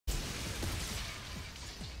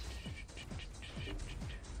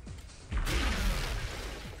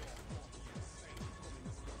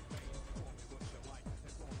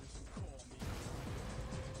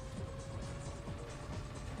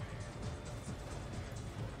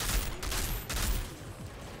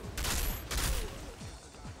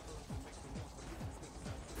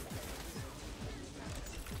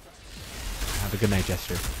Have a good night,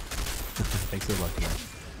 Gesture. Thanks for the luck, man.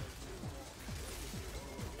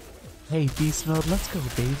 Hey, beast mode, let's go,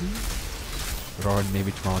 baby. Roaring,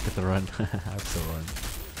 maybe tomorrow I'll get the run. I'm so roaring.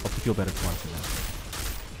 Hope you feel better tomorrow too, man.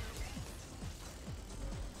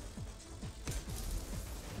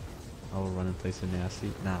 I'll run in place of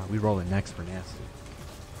Nasty. Nah, we roll it next for Nasty.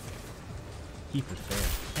 Keep it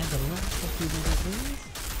fair. And the last of the little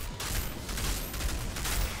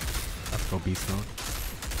let's go, beast mode.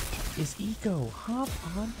 Is Eco. Hop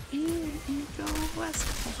on in, Eco. Let's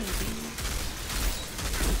go, baby.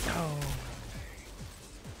 Eco.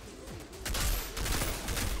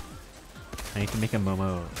 I need to make a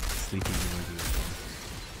Momo sleeping emoji.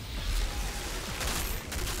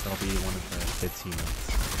 That'll be one of the bits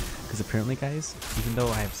emotes. Because apparently, guys, even though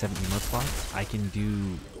I have 7 emote slots, I can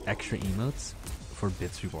do extra emotes for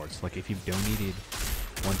bits rewards. Like if you've donated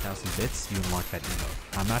 1,000 bits, you unlock that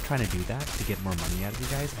emote. I'm not trying to do that to get more money out of you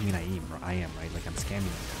guys. I mean, I am, right? Like I'm scamming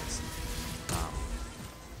you guys.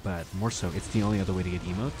 But more so, it's the only other way to get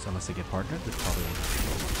emotes, unless I get partnered, which probably won't happen.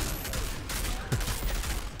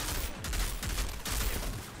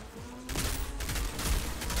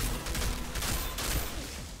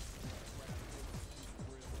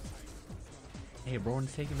 Hey,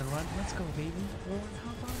 Rowan's taking the run. Let's go, baby. Rowan,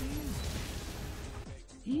 hop on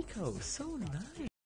in. Eco, so nice.